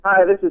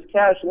Hi, this is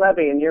Cash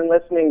Levy, and you're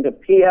listening to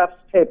PF's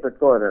Tape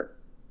Recorder.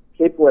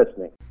 Keep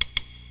listening.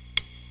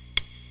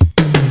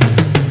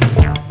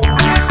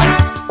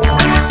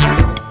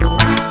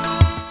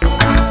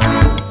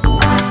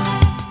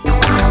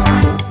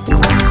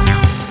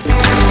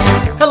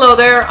 Hello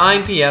there,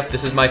 I'm PF,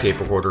 this is my tape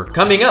recorder.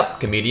 Coming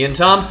up, comedian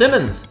Tom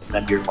Simmons.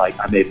 And you're like,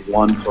 I made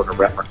one sort of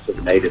reference to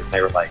the natives, and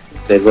they were like,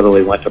 they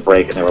literally went to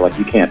break, and they were like,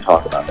 you can't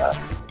talk about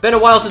that. Been a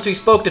while since we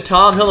spoke to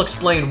Tom. He'll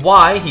explain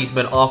why he's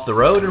been off the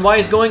road and why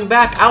he's going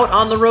back out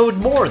on the road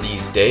more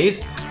these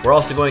days. We're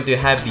also going to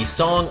have the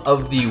Song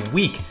of the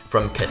Week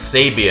from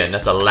Kasabian.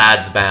 That's a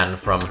lads band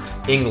from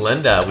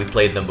England. We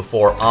played them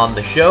before on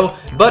the show.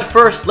 But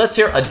first, let's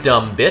hear a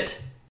dumb bit.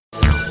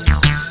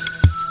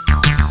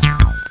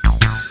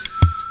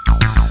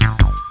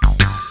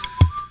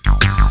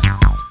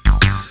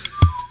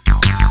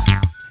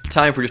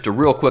 Time for just a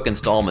real quick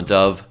installment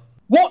of...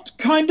 What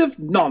kind of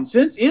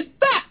nonsense is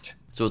that?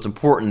 So it's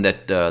important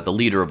that the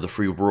leader of the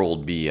free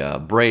world be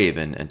brave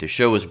and to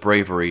show his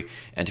bravery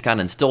and to kind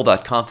of instill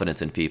that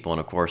confidence in people. And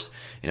of course,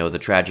 you know, the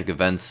tragic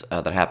events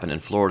that happened in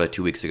Florida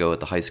 2 weeks ago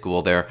at the high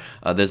school there,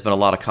 there's been a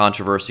lot of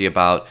controversy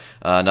about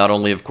not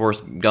only, of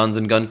course, guns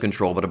and gun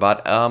control, but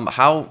about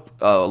how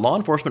law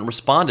enforcement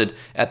responded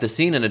at the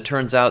scene. And it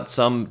turns out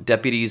some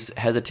deputies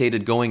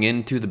hesitated going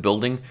into the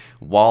building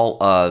while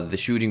the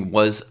shooting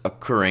was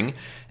occurring.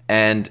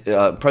 And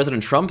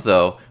President Trump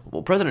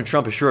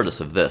assured us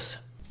of this.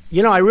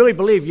 You know, I really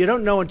believe, you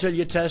don't know until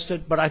you test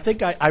it, but I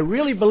think I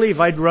really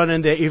believe I'd run in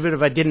there even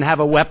if I didn't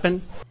have a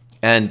weapon.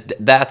 And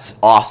that's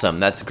awesome.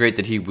 That's great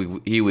that he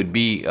would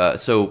be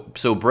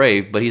so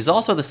brave, but he's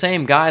also the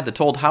same guy that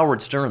told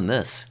Howard Stern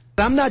this.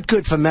 I'm not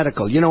good for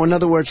medical. You know, in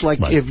other words, like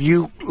if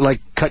you,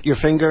 cut your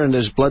finger and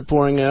there's blood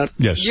pouring out.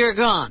 Yes. You're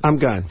gone. I'm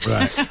gone.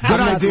 Right. Good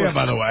idea,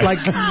 by the way.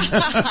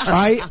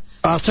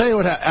 I'll tell you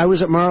what, I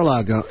was at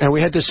Mar-a-Lago, and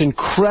we had this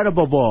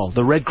incredible ball,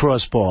 the Red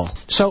Cross ball.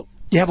 So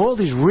you have all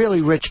these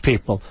really rich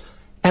people,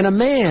 and a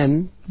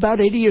man, about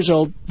 80 years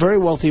old, very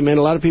wealthy man,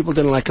 a lot of people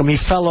didn't like him, he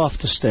fell off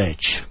the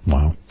stage.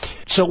 Wow.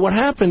 So what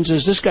happens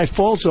is this guy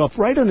falls off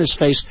right on his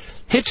face,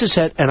 hits his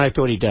head, and I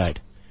thought he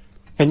died.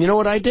 And you know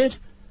what I did?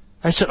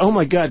 I said, oh,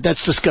 my God,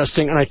 that's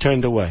disgusting, and I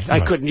turned away. I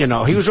couldn't,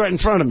 he was right in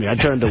front of me. I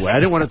turned away. I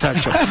didn't want to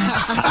touch him.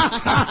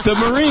 The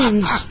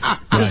Marines,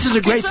 this is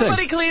a great thing.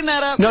 Somebody clean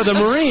that up. No, the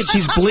Marines,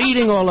 he's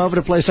bleeding all over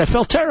the place. I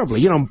felt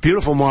terribly.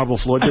 Beautiful marble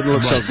floor, didn't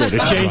look so good.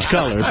 It changed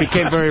color. It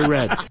became very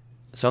red.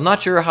 So I'm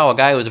not sure how a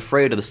guy who's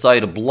afraid of the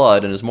sight of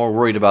blood and is more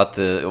worried about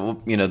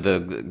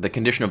the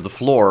condition of the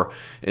floor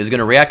is going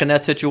to react in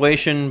that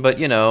situation. But,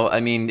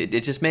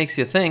 it just makes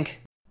you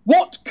think.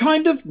 What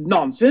kind of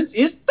nonsense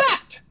is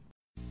that?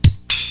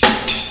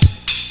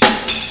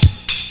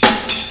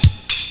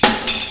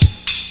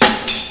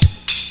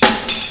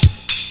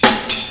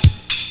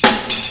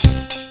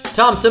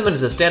 Tom Simmons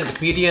is a stand-up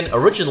comedian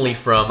originally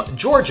from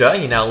Georgia.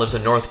 He now lives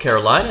in North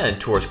Carolina and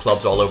tours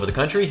clubs all over the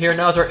country. Here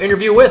now is our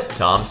interview with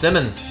Tom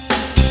Simmons.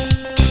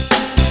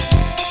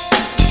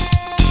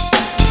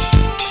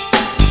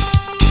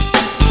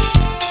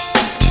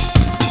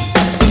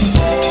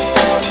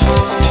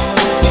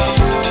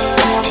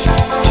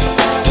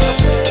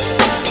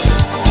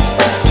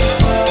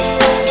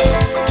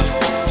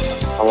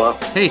 Hello?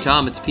 Hey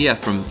Tom, it's PF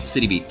from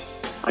City Beat.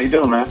 How you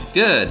doing, man?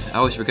 Good. I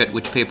always forget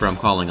which paper I'm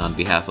calling on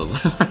behalf of.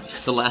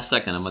 The last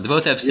second. They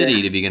both have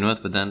City to begin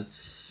with, but then...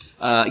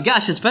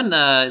 gosh, it's been,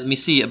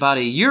 about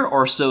a year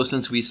or so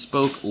since we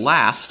spoke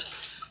last.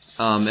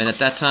 And at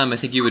that time, I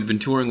think you had been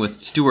touring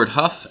with Stuart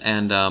Huff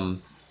and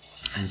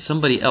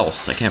somebody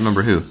else. I can't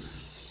remember who.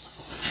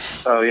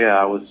 Oh,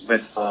 yeah. I was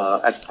with,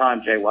 at the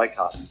time, Jay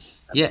Wycott.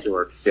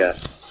 Stuart, yeah.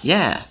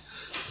 Yeah.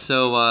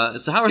 So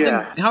how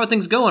are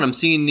things going? I'm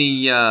seeing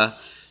the...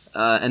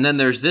 and then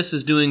there's This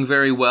Is Doing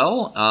Very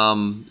Well.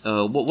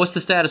 What's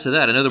the status of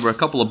that? I know there were a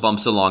couple of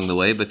bumps along the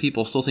way, but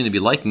people still seem to be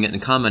liking it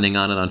and commenting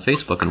on it on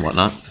Facebook and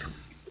whatnot.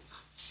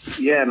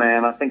 Yeah,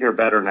 man, I think they're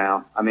better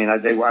now. I mean, I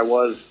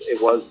was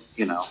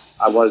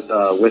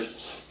with,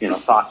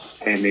 Fox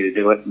paying me to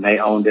do it, and they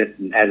owned it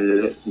and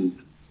edited it and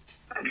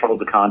controlled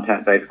the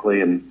content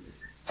basically, and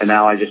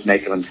now I just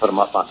make them and put them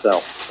up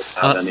myself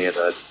without any of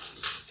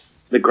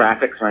the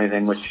graphics or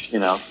anything, which,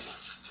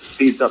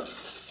 speeds up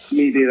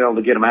me being able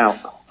to get them out.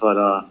 But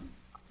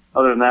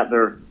other than that,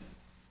 they're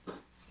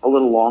a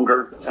little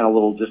longer and a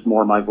little just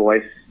more my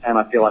voice, and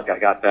I feel like I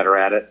got better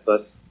at it.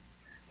 But,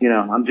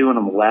 I'm doing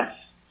them less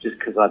just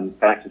because I'm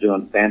back to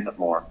doing stand-up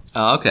more.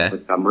 Oh, okay.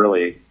 Which I'm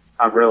really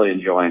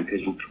enjoying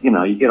because,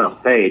 you get on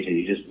stage and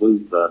you just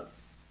lose the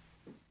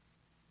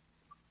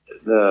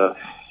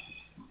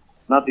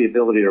not the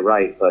ability to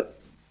write, but,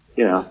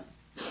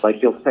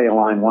 like you'll say a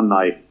line one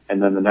night,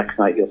 and then the next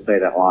night you'll say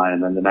that line,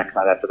 and then the next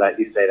night after that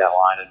you say that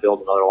line and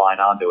build another line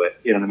onto it.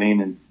 You know what I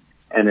mean?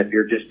 And if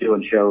you're just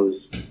doing shows,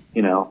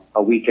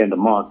 a weekend a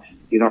month,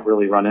 you don't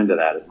really run into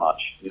that as much.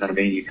 You know what I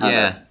mean? You kind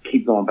of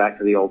keep going back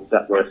to the old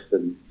set list,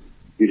 and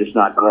you're just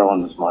not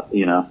growing as much,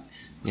 Yeah.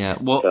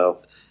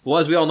 Well, Well,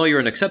 as we all know, you're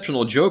an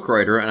exceptional joke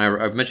writer, and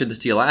I've mentioned this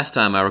to you last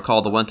time. I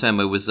recall the one time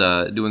I was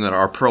doing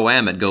our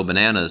pro-am at Go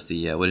Bananas,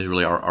 what is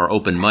really our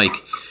open mic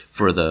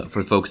for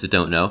folks that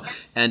don't know,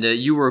 and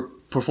you were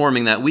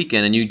performing that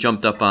weekend, and you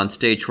jumped up on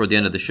stage toward the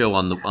end of the show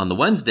on the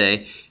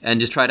Wednesday and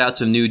just tried out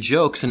some new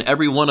jokes, and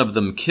every one of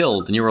them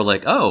killed. And you were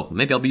like, "Oh,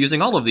 maybe I'll be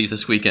using all of these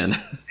this weekend."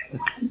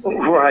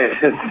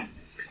 Right.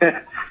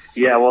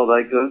 Yeah. Well,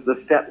 like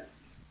the steps.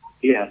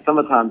 Yeah.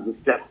 Sometimes the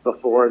steps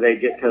before they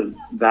get to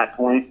that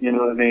point, you know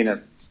what I mean?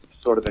 It's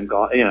sort of been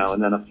gone, you know.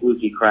 And then a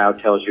fluky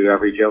crowd tells you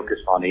every joke is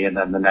funny, and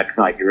then the next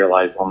night you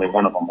realize only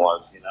one of them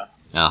was, you know.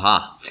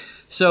 Aha.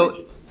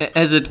 So.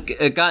 Has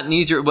it gotten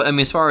easier? I mean,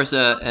 as far as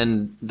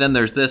and then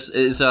there's this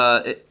is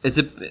it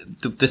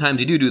the times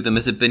you do them?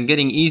 Has it been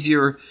getting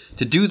easier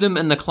to do them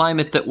in the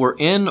climate that we're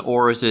in,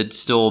 or is it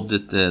still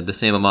the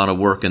same amount of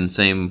work and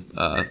same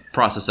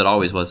process it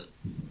always was?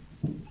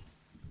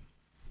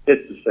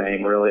 It's the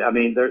same, really. I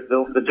mean, there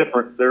is a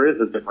difference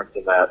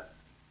in that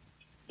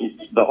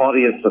the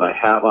audience that I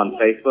have on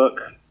Facebook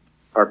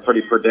are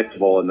pretty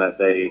predictable in that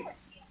they.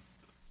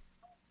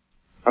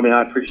 I mean,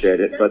 I appreciate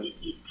it, but.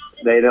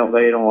 They don't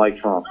like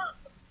Trump.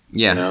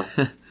 Yeah. You know?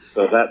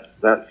 So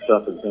that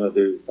stuff is gonna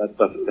do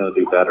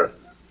better.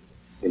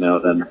 You know,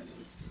 than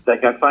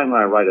like I find when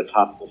I write a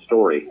topical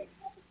story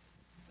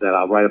that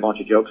I'll write a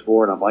bunch of jokes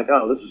for, and I'm like,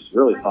 oh, this is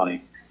really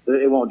funny.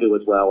 It won't do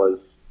as well as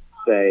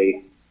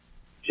say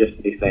just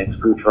me saying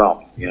screw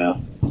Trump. You know,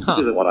 Which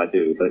isn't what I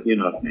do, but you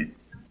know what I mean.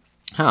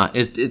 Huh?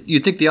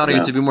 You'd think the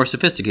audience would be more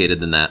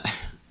sophisticated than that?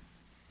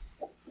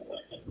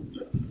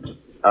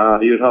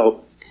 You'd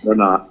hope. They're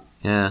not.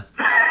 Yeah.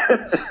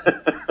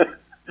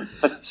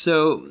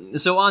 So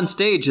on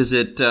stage, is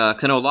it?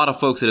 Because I know a lot of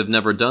folks that have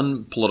never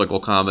done political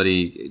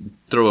comedy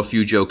throw a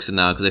few jokes in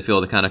now because they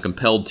feel they're kind of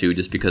compelled to,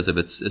 just because of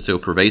it's so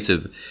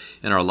pervasive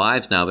in our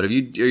lives now. But are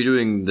you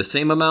doing the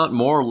same amount,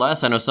 more or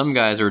less? I know some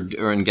guys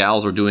and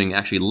gals are doing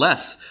actually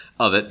less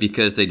of it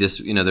because they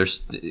just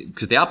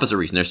because the opposite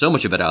reason. There's so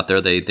much of it out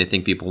there. They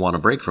think people want to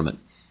break from it.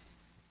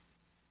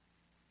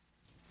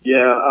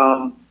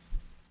 Yeah.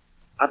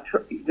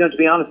 To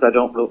be honest, I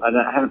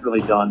haven't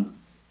really done.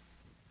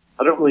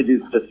 I don't really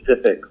do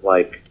specific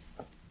like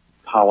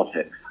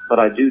politics, but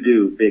I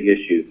do big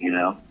issues. You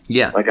know.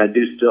 Yeah. Like I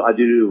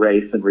do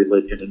race and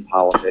religion and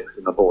politics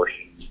and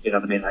abortion. You know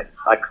what I mean?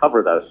 I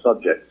cover those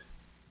subjects.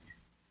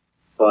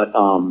 But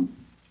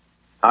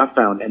I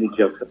found any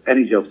jokes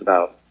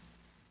about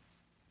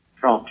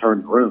Trump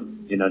turn the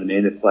room. You know what I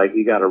mean? It's like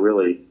you got to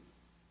really.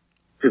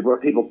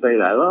 People say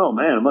that. Oh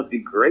man, it must be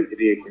great to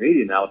be a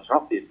comedian now with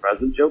Trump being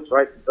president. Jokes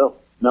write themselves.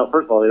 No,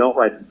 first of all, they don't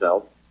write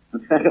themselves.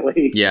 And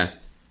secondly,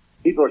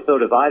 people are so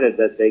divided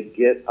that they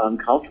get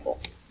uncomfortable,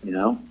 you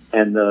know.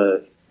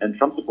 And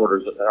Trump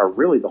supporters are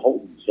really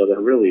beholden, so they're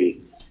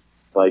really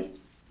like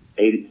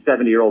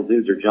 70-year-old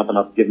dudes are jumping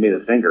up, giving me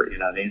the finger, you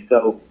know what I mean?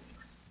 So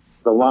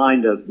the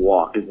line to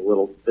walk is a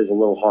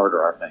little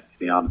harder, I think, to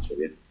be honest with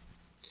you,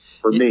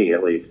 for me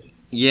at least.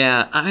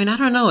 Yeah, I mean, I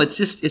don't know.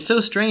 It's so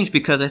strange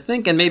because I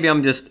think, and maybe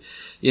I'm just.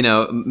 You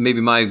know,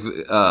 maybe my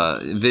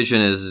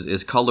vision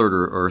is colored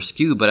or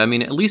skewed, but I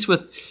mean, at least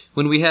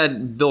when we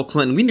had Bill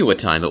Clinton, we knew what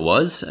time it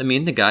was. I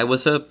mean, the guy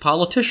was a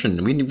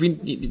politician. We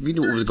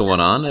knew what was going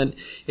on, and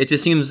it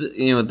just seems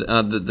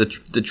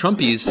the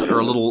Trumpies are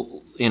a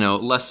little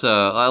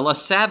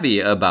less savvy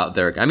about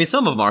their. I mean,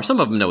 some of them are.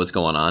 Some of them know what's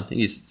going on.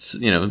 He's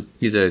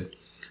a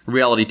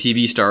reality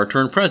TV star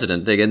turned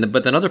president.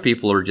 But then other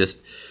people are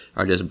just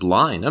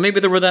blind. Now, maybe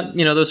there were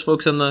those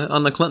folks on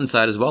the Clinton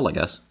side as well, I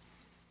guess.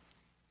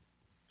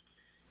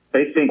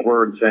 They think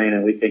we're insane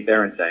and we think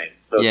they're insane.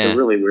 So it's a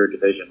really weird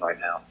division right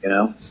now, you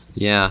know?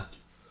 Yeah.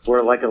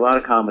 Where like a lot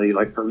of comedy,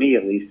 like for me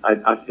at least,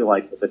 I feel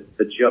like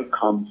the joke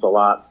comes a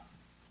lot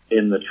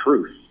in the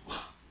truth.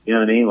 You know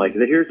what I mean? Like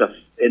this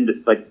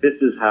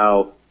is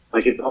how,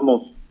 like it's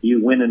almost,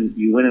 you win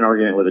an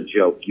argument with a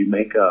joke. You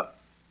make an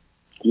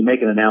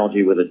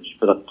analogy with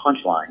a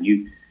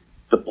punchline.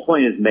 The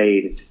point is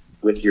made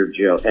with your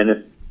joke. And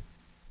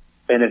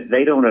if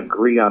they don't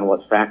agree on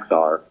what facts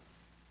are,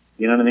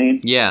 you know what I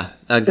mean? Yeah,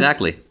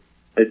 exactly.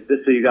 It's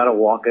just so you got to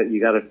walk it.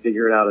 You got to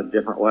figure it out a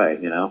different way.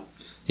 You know.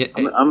 Yeah.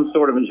 I'm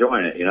sort of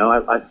enjoying it. You know,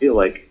 I feel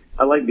like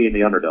I like being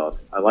the underdog.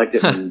 I liked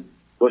it when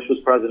Bush was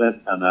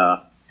president and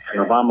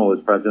Obama was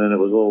president. It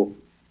was a little,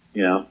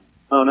 you know,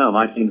 oh no,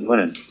 my team's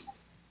winning.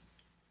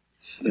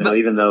 You know,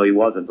 even though he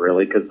wasn't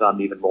really, because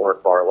I'm even more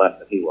far left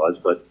than he was.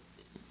 But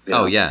you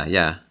know. Oh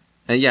yeah.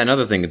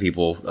 Another thing that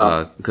people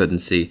couldn't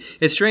see.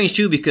 It's strange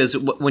too because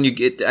when you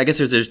get, I guess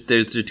there's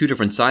two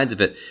different sides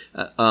of it.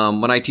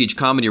 When I teach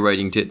comedy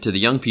writing to the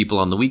young people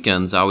on the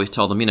weekends, I always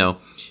tell them, you know,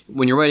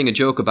 when you're writing a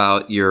joke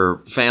about your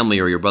family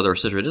or your brother or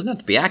sister, it doesn't have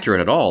to be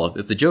accurate at all.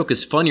 If the joke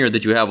is funnier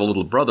that you have a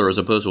little brother as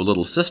opposed to a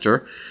little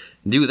sister,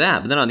 do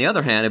that. But then on the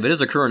other hand, if it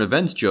is a current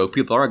events joke,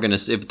 people are going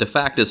to, if the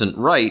fact isn't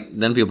right,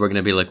 then people are going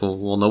to be like,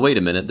 well, no, wait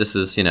a minute, this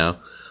is, you know,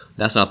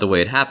 that's not the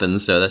way it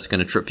happens, so that's going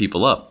to trip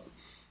people up.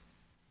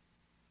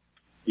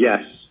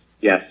 Yes.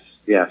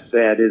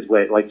 That is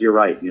way. Like you're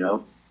right. You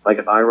know, like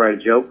if I write a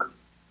joke,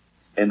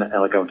 and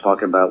like I'm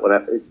talking about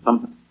whatever,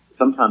 some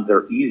sometimes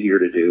they're easier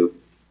to do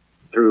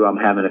through I'm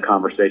having a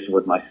conversation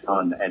with my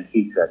son and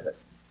he says it.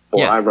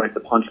 Or I write the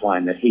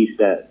punchline that he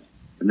says.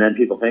 And then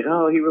people think,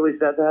 oh, he really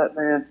said that?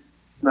 Man,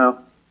 no.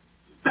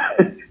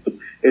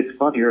 It's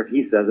funnier if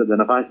he says it than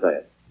if I say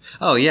it.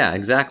 Oh, yeah,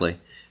 exactly.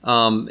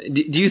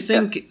 Do you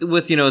think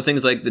with,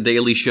 things like The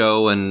Daily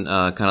Show and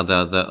kind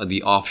of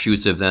the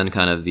offshoots of then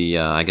kind of the,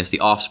 I guess,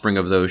 the offspring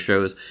of those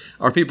shows,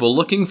 are people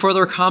looking for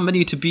their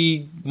comedy to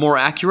be more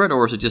accurate,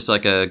 or is it just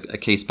like a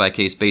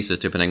case-by-case basis,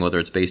 depending whether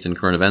it's based in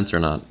current events or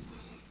not?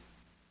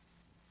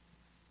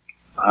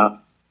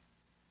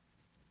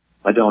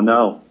 I don't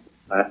know.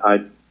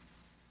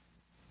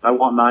 I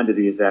want mine to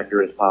be as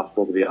accurate as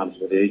possible, to be honest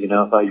with you.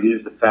 If I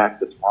use the fact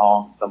that's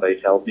wrong,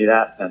 somebody tells me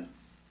that, then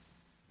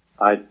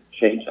I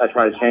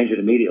try to change it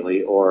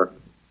immediately, or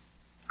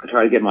I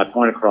try to get my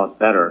point across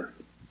better,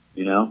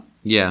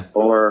 Yeah.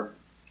 Or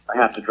I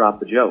have to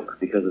drop the joke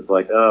because it's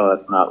like, oh,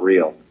 that's not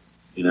real,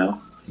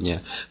 Yeah.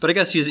 But I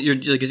guess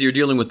you're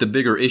dealing with the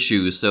bigger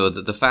issues, so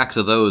that the facts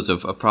of those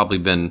have probably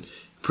been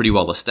pretty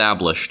well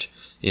established,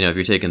 if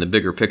you're taking the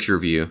bigger picture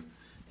view,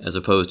 as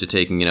opposed to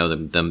taking,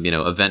 them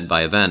event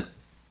by event.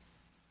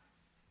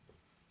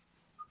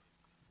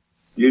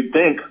 You'd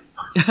think,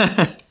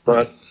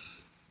 but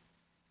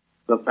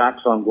the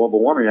facts on global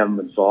warming haven't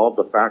been solved.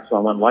 The facts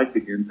on when life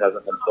begins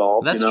hasn't been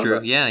solved. That's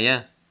true.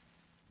 Yeah.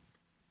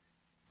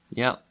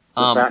 The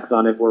facts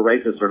on if we're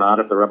racist or not,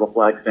 if the rebel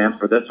flag stands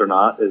for this or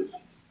not,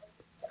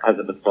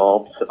 hasn't been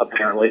solved.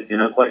 Apparently,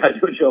 it's like I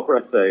do a joke where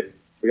I say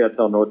we got to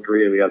tell North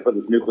Korea we got to put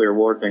this nuclear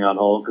war thing on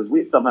hold because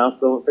we somehow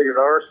still figured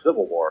out our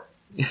civil war.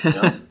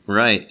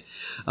 Right.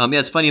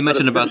 It's funny you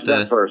mentioned about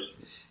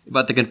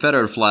the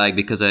Confederate flag,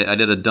 because I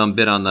did a dumb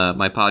bit on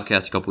my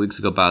podcast a couple weeks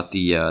ago about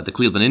the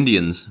Cleveland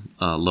Indians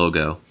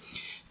logo,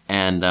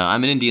 and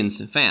I'm an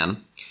Indians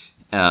fan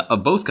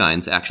of both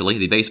kinds, actually,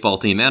 the baseball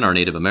team and our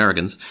Native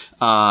Americans.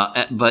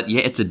 But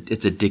yeah, it's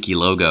a dicky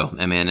logo,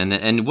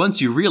 and once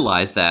you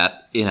realize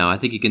that, I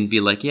think you can be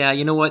like, yeah,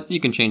 you know what, you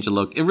can change the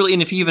logo.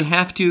 And if you even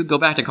have to, go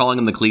back to calling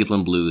them the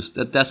Cleveland Blues.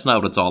 That's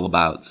not what it's all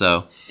about.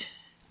 So,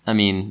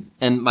 and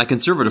my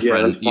conservative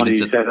friend even said,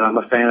 you said I'm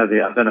a fan of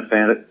I've been a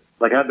fan of.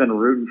 Like, I've been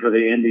rooting for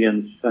the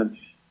Indians since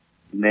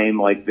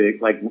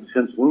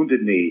since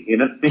Wounded Knee,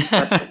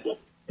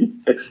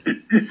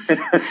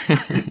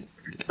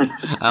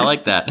 I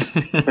like that.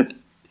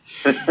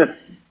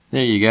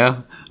 There you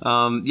go.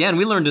 And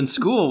we learned in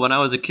school when I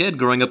was a kid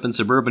growing up in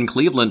suburban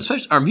Cleveland,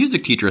 especially our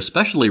music teacher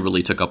especially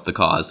really took up the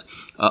cause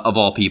of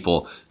all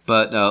people,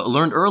 but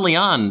learned early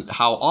on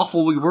how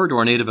awful we were to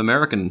our Native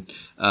American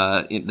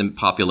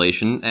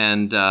population.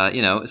 And,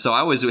 so I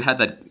always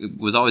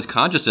was always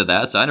conscious of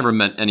that. So I never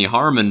meant any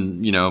harm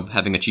in,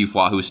 having a Chief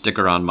Wahoo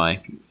sticker on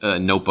my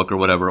notebook or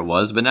whatever it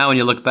was. But now when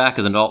you look back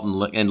as an adult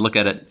and look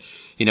at it,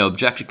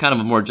 kind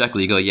of more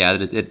objectively, you go, yeah,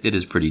 it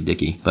is pretty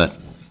dicky. But,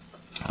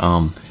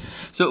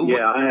 so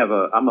yeah,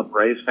 I'm a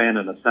Braves fan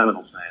and a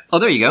Seminoles fan. Oh,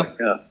 there you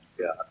go.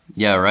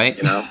 Yeah, right.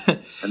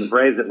 And the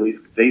Braves, at least,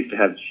 they used to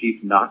have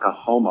Chief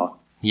Nakahoma.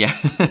 Yeah.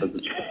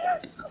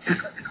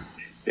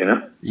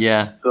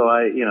 Yeah. So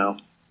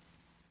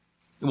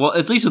Well,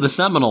 at least with the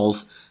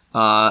Seminoles,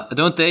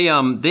 don't they?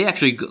 They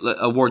actually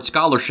award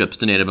scholarships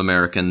to Native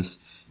Americans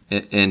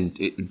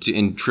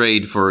in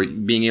trade for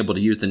being able to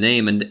use the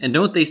name, and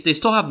don't they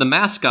still have the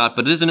mascot?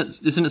 But isn't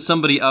it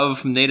somebody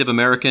of Native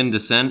American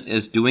descent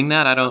is doing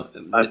that?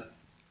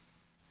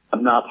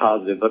 I'm not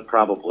positive, but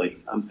probably.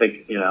 I'm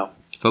thinking,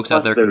 folks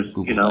out there there's, can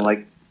Google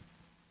that.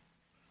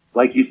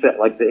 like you said,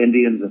 like the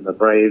Indians and the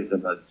Braves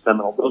and the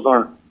Seminoles, those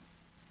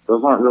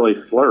aren't really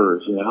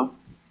slurs,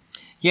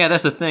 Yeah,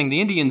 that's the thing.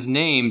 The Indians'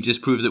 name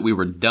just proves that we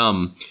were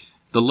dumb.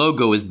 The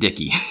logo is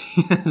dicky.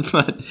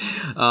 But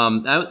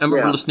I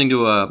remember listening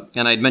to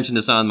and I'd mentioned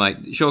this on my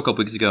show a couple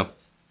weeks ago.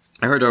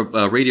 I heard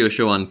a radio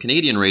show on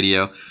Canadian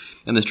radio,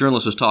 and this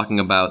journalist was talking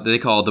about, they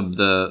call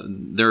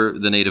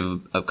the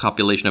native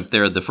population up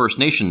there the First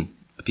Nation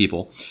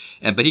people.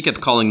 But he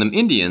kept calling them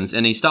Indians,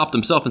 and he stopped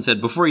himself and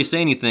said, before you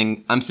say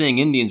anything, I'm saying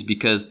Indians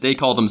because they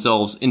call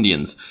themselves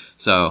Indians.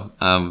 So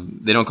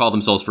they don't call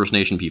themselves First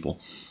Nation people.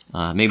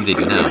 Maybe they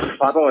do now.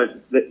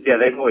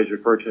 They've always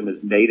referred to them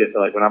as natives.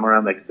 Like when I'm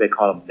around, they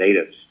call them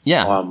natives.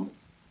 Yeah.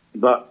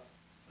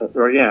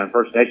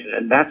 First Nation.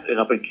 And that's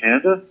up in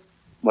Canada.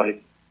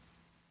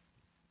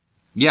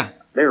 Yeah.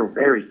 They're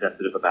very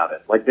sensitive about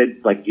it. Like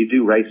you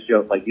do race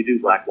jokes, like you do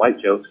black-white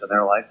jokes, and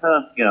they're like,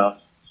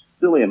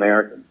 silly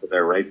Americans, but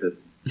they're racist.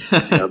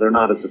 They're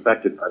not as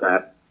affected by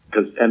that.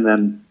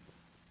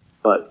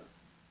 But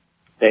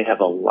they have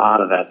a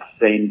lot of that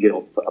same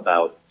guilt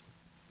about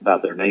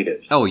their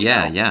natives. Oh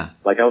yeah, yeah.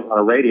 Like I was on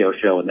a radio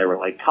show and they were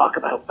like, talk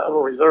about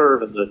Federal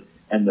Reserve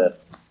and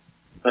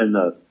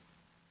the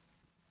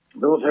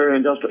military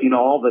industrial,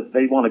 all that.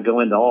 They want to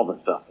go into all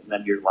the stuff, and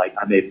then you're like,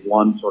 I made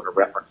one sort of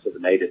reference to the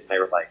natives. They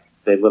were like,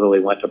 they literally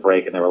went to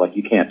break and they were like,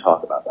 you can't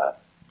talk about that.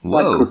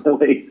 Whoa! Like,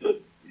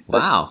 really?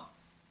 Wow.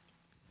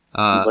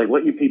 Like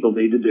what you people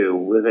need to do.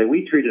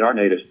 We treated our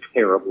natives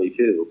terribly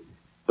too,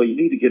 But you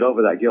need to get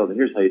over that guilt, and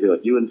here's how you do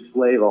it. You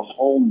enslave a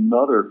whole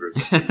nother group.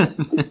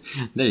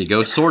 There you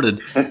go, sorted.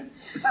 Right.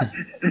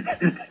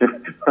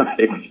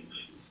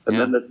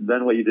 And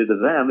then what you did to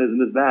them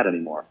isn't as bad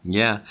anymore.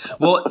 Yeah.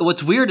 Well,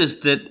 what's weird is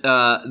that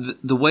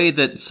the way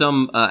that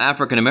some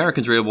African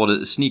Americans were able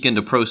to sneak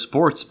into pro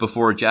sports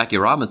before Jackie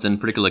Robinson,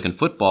 particularly in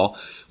football,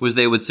 was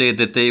they would say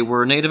that they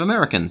were Native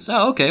Americans.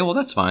 Oh, okay, well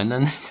that's fine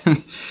then.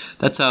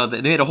 That's how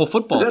they made a whole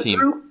football team.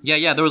 True?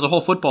 Yeah. There was a whole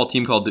football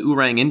team called the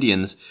Oorang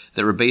Indians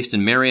that were based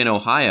in Marion,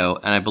 Ohio,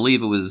 and I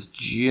believe it was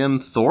Jim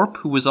Thorpe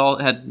who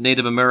had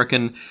Native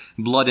American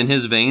blood in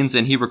his veins,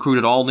 and he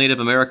recruited all Native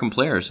American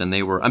players, and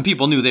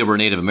people knew they were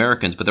Native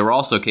Americans, but there were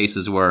also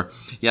cases where,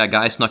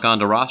 guys snuck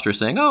onto roster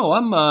saying, "Oh,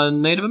 I'm a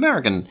Native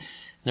American." And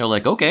they're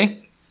like, "Okay."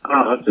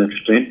 Oh, that's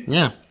interesting.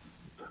 Yeah.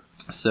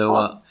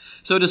 So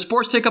does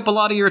sports take up a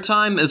lot of your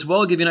time as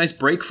well? Give you a nice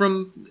break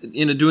from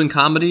doing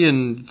comedy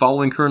and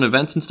following current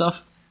events and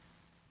stuff?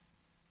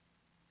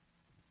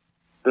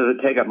 Does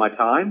it take up my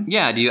time?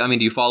 Yeah. Do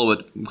you follow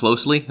it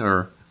closely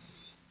or?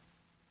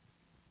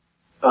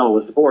 Oh,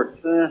 with sports,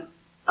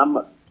 I'm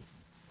not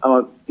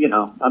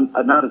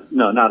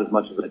as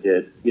much as I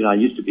did. I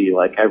used to be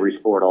like every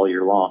sport all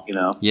year long.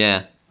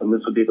 Yeah. And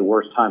this would be the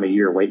worst time of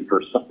year waiting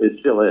for it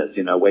still is.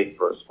 Waiting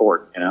for a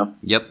sport.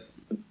 Yep.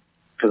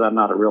 Because I'm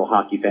not a real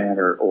hockey fan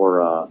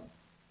or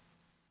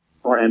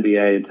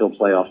NBA until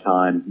playoff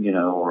time.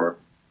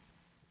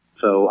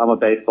 So I'm a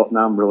baseball.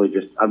 Now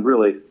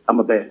I'm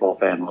a baseball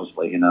fan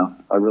mostly.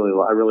 I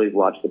really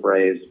watch the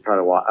Braves. I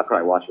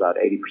probably watch about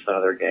 80%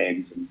 of their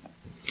games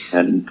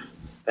and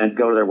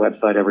go to their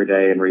website every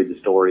day and read the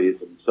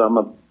stories. And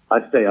so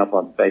I stay up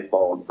on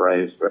baseball and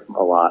Braves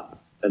a lot.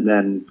 And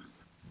then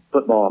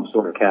football, I'm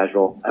sort of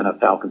casual and a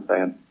Falcons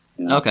fan.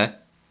 Okay.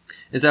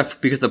 Is that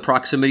because of the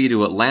proximity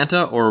to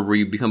Atlanta, or were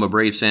you become a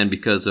Braves fan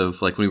because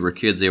of, like, when we were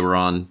kids, they were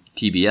on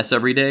TBS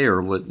every day,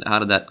 or what? How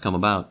did that come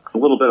about? A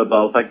little bit of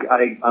both.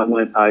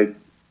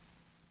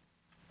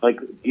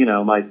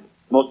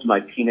 Most of my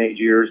teenage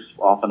years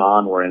off and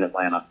on were in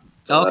Atlanta.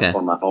 So okay. That's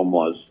where my home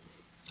was.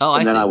 Oh,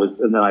 and I then see.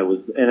 I was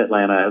in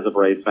Atlanta as a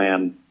Braves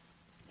fan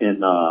in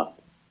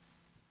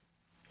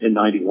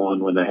 '91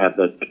 when they had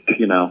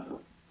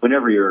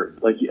whenever you're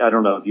like, I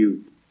don't know if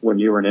when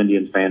you were an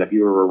Indians fan, if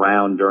you were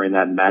around during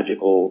that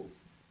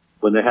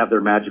when they have their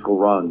magical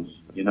runs,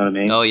 you know what I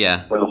mean? Oh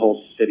yeah. Where the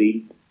whole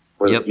city,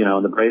 Yep.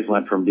 And the Braves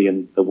went from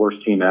being the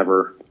worst team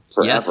ever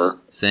forever.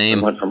 Yes, same.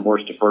 And went from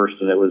worst to first,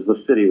 and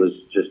the city was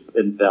just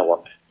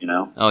enveloped,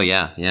 Oh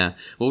yeah.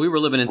 Well, we were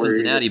living in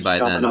Cincinnati by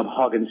then. Jumping up,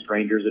 hugging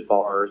strangers at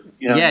bars,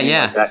 Yeah.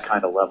 Like that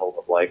kind of level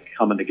of like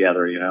coming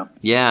together,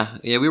 Yeah,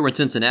 we were in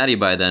Cincinnati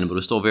by then, but it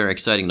was still very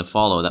exciting to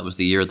follow. That was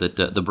the year that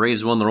the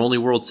Braves won their only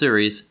World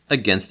Series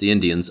against the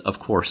Indians, of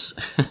course.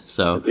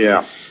 So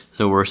yeah.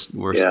 So we're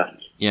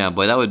yeah,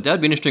 boy, that'd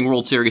be an interesting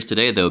World Series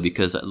today though,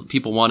 because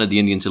people wanted the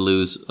Indians to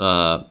lose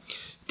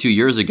 2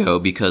 years ago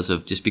because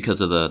of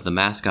the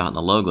mascot and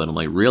the logo, and I'm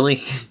like,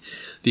 really?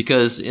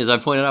 Because as I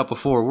pointed out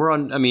before,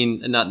 not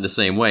in the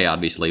same way,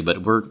 obviously,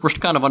 but we're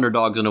kind of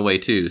underdogs in a way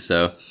too.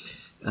 So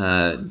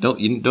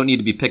you don't need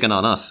to be picking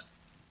on us.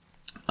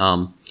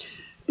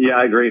 Yeah,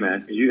 I agree, man.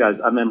 Because you guys,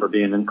 I remember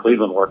being in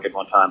Cleveland working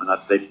one time,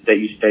 and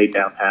you stayed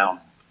downtown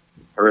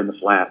or in the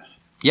flats.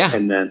 Yeah.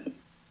 And then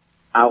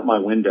out my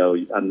window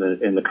in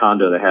the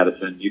condo they had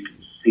us in, you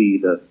could see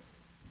the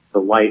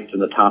lights in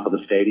the top of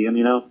the stadium,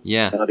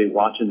 Yeah. And I'd be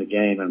watching the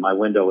game, and my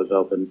window was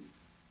open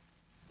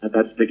at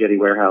that Spaghetti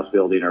Warehouse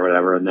building or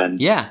whatever, and then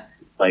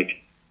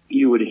like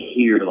you would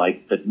hear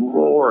like the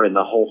roar and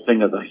the whole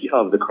thing of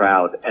the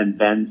crowd, and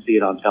then see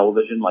it on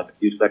television like a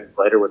few seconds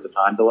later with the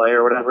time delay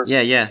or whatever.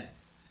 Yeah.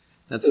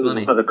 That's it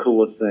funny. was one of the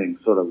coolest things,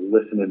 sort of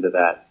listening to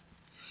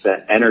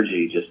that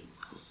energy just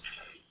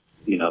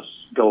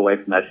go away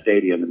from that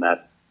stadium and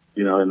that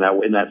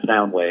in that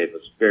sound wave. It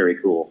was very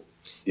cool.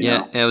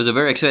 It was a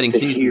very exciting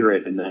season. To hear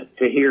it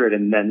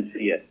and then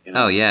see it.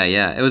 Oh yeah.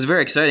 It was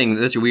very exciting.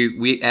 This year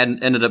we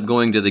ended up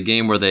going to the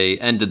game where they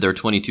ended their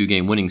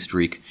 22-game winning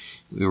streak.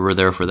 We were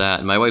there for that,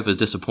 and my wife was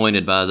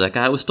disappointed, but I was like,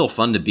 it was still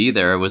fun to be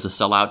there. It was a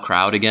sellout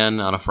crowd again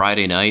on a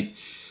Friday night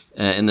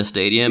in the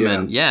stadium,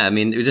 and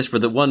it was just for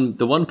the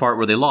one part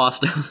where they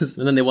lost,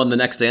 and then they won the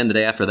next day and the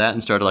day after that,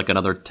 and started like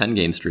another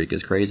 10-game streak.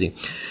 Is crazy,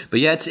 but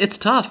yeah, it's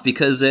tough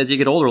because as you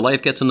get older,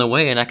 life gets in the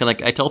way, and I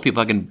tell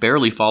people I can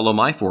barely follow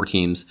my 4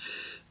 teams.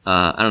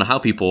 I don't know how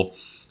people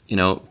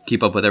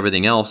keep up with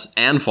everything else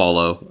and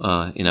follow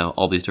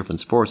all these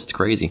different sports. It's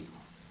crazy.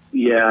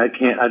 Yeah, I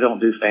can't. I don't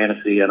do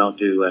fantasy. I don't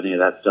do any of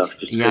that stuff.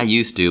 I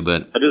used to,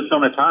 but I just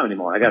don't have time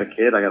anymore. I got a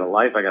kid. I got a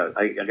life. I got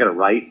to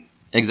write.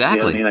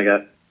 Exactly. You know what I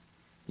mean?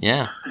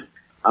 Yeah.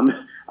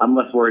 I'm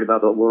less worried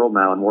about the world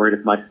now. I'm worried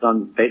if my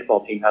son's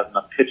baseball team has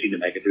enough pitching to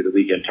make it through the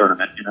weekend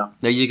tournament.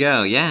 There you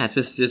go. Yeah,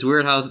 it's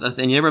weird how,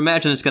 and you never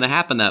imagine it's going to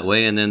happen that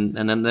way, and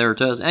then there it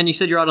does. And you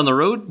said you're out on the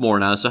road more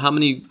now. So how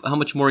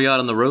much more are you out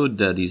on the road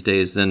these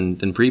days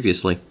than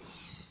previously?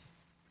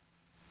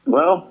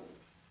 Well,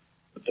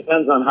 it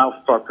depends on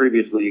how far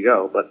previously you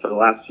go. But for the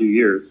last few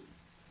years,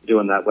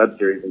 doing that web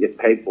series and getting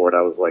paid for it,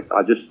 I was like,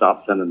 I just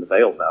stopped sending the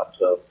bales out.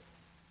 So,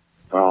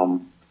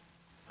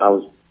 I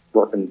was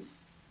working,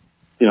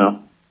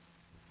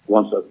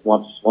 once a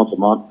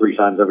month, 3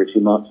 times every 2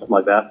 months, something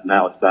like that.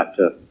 Now it's back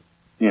to,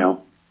 2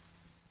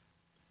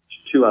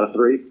 out of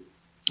 3.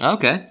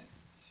 Okay,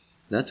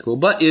 that's cool.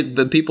 But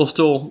people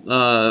still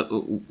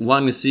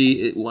wanting to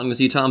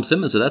see Tom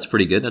Simmons, so that's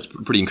pretty good. That's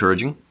pretty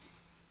encouraging.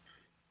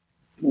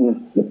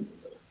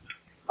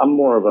 I'm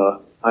more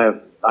of I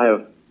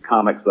have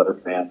comics that are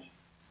fans.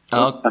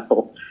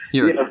 Oh,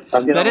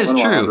 that is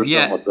true.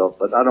 Yeah, myself,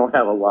 but I don't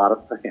have a lot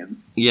of fans.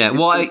 Yeah,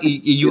 well, unless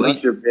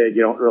you're big,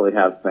 you don't really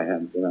have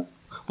fans.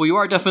 Well, you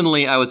are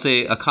definitely, I would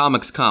say, a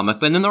comic, but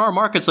then there are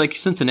markets like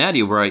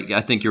Cincinnati where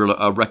I think you're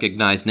a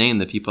recognized name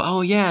that people.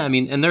 Oh yeah, I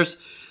mean, and there's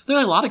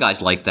a lot of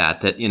guys like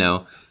that. Some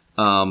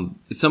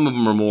of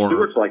them are more.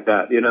 Stewart's like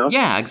that,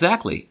 Yeah,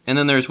 exactly. And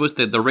then there's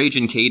the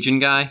Raging Cajun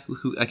guy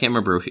who I can't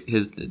remember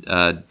his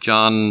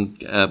John.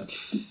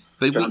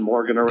 John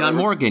Morgan or whatever. John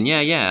Morgan,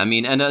 yeah. I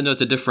mean, and I know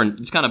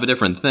it's kind of a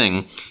different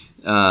thing.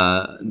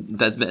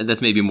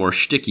 That's maybe more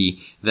shticky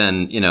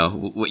than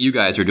what you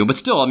guys are doing, but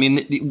still, I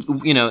mean,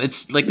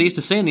 it's like they used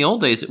to say in the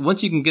old days.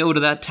 Once you can go to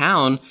that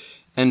town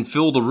and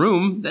fill the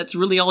room, that's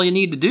really all you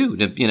need to do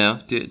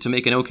to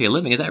make an okay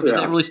living. Is that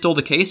really still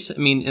the case? I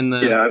mean,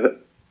 I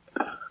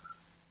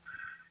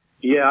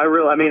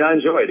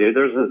enjoy it, dude.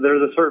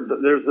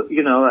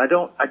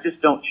 I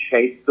just don't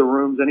chase the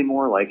rooms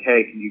anymore. Like,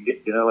 hey, can you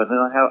get, and then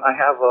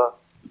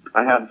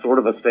I have sort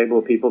of a stable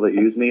of people that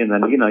use me, and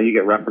then, you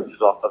get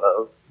references off of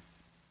those.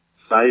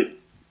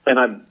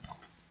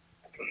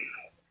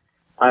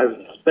 I've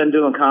been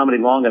doing comedy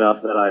long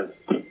enough that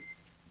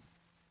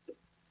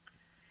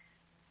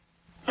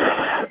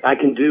I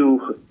can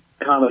do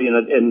comedy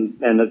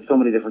in so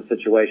many different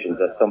situations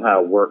that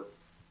somehow work.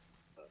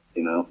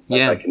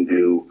 Yeah. I can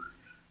do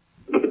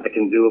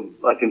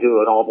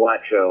an all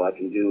black show. I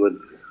can do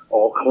an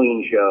all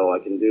clean show. I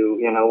can do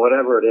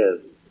whatever it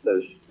is.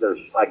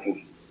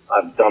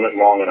 I've done it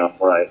long enough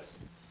where I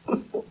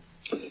can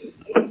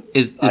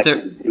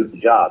do the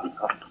job.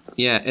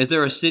 Yeah, is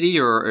there a city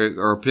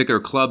or a particular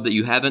club that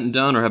you haven't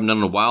done or haven't done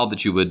in a while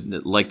that you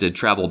would like to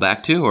travel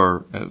back to?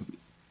 Or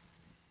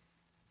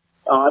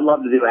I'd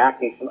love to do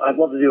Acme. I'd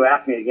love to do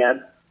Acme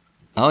again.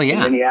 Oh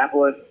yeah, in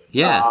Minneapolis.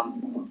 Yeah,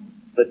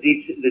 the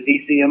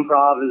DC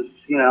Improv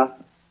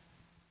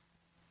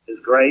is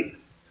great.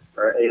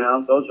 Or,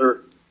 those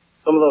are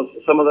some of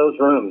those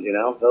rooms.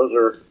 Those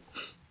are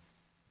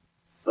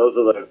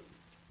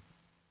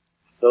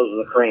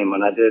the cream.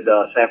 When I did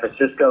San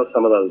Francisco,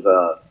 some of those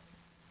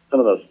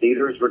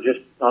theaters were just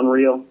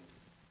unreal.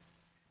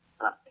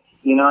 I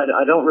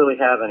don't really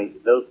have any.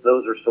 Those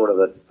are sort of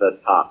the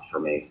tops for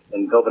me.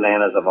 And Go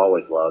Bananas, I've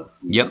always loved.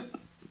 Yep.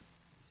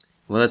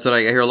 Well, that's what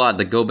I hear a lot.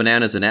 The Go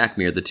Bananas and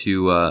Acme are the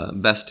two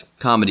best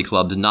comedy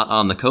clubs not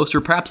on the coast, or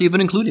perhaps even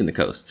including the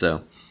coast.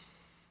 So.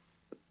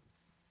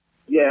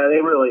 Yeah,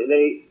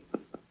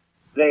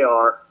 they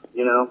are.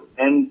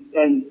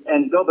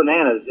 And Go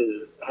Bananas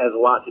has a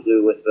lot to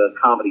do with the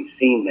comedy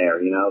scene there.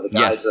 The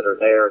guys that are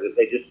there,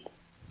 they just,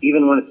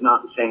 even when it's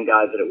not the same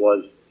guys that it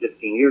was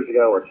 15 years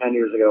ago or 10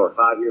 years ago or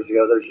 5 years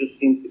ago, there just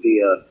seems to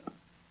be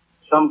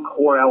some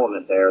core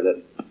element there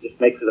that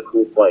just makes it a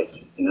cool place,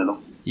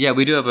 Yeah,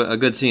 we do have a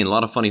good scene. A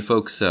lot of funny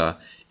folks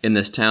in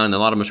this town. A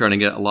lot of them are starting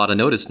to get a lot of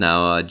notice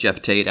now.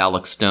 Jeff Tate,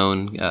 Alex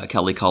Stone,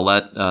 Kelly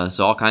Collette.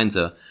 So all kinds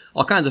of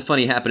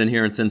funny happening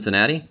here in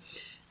Cincinnati.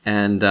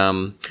 And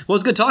well,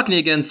 it's good talking to you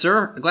again,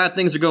 sir. Glad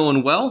things are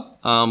going well.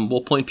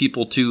 We'll point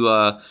people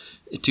to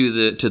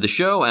the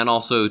show and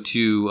also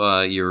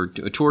to your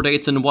tour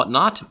dates and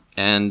whatnot.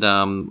 And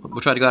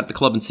we'll try to go out to the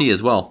club and see you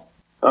as well.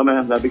 Oh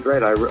man, that'd be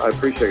great. I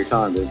appreciate your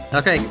time, dude.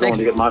 Okay, I'm thanks. going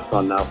to get my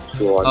son now from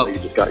school. I know you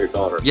just got your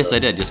daughter. Yes, so. I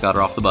did. Just got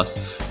her off the bus.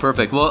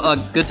 Perfect. Well,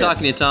 good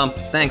talking to you, Tom.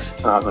 Thanks.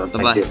 Bye-bye.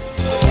 Thank you.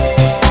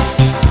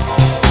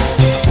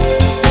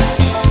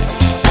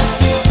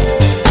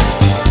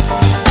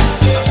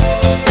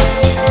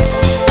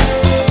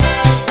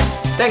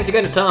 Thanks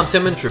again to Tom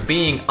Simmons for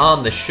being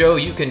on the show.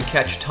 You can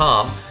catch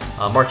Tom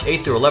March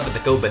 8th through 11th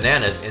at Go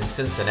Bananas in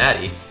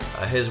Cincinnati.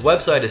 His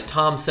website is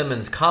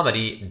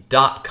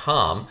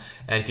tomsimmonscomedy.com.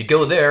 And if you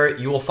go there,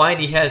 you will find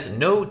he has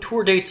no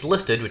tour dates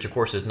listed, which of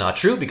course is not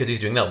true because he's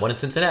doing that one in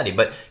Cincinnati.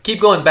 But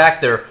keep going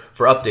back there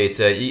for updates.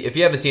 If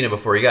you haven't seen him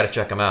before, you got to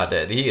check him out.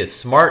 He is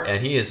smart,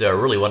 and he is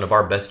really one of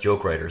our best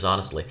joke writers,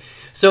 honestly.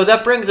 So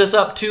that brings us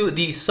up to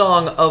the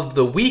song of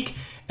the week.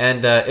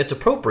 And it's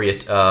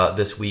appropriate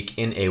this week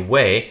in a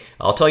way.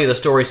 I'll tell you the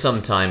story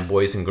sometime,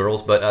 boys and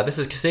girls, but this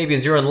is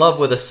Kasabian's You're in Love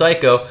with a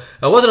Psycho.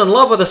 I wasn't in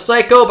love with a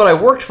psycho, but I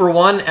worked for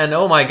one, and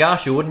oh my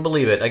gosh, you wouldn't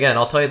believe it. Again,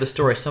 I'll tell you the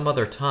story some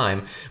other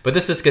time, but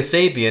this is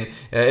Kasabian.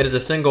 It is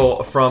a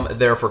single from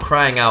their For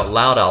Crying Out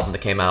Loud album that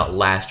came out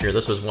last year.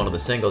 This was one of the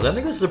singles. I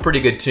think this is a pretty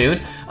good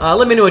tune.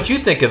 Let me know what you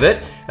think of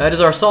it. It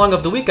is our song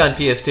of the week on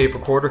PF's Tape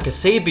Recorder,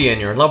 Kasabian,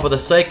 You're in Love with a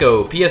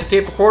Psycho. PF's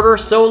Tape Recorder,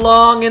 so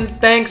long, and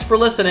thanks for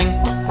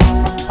listening.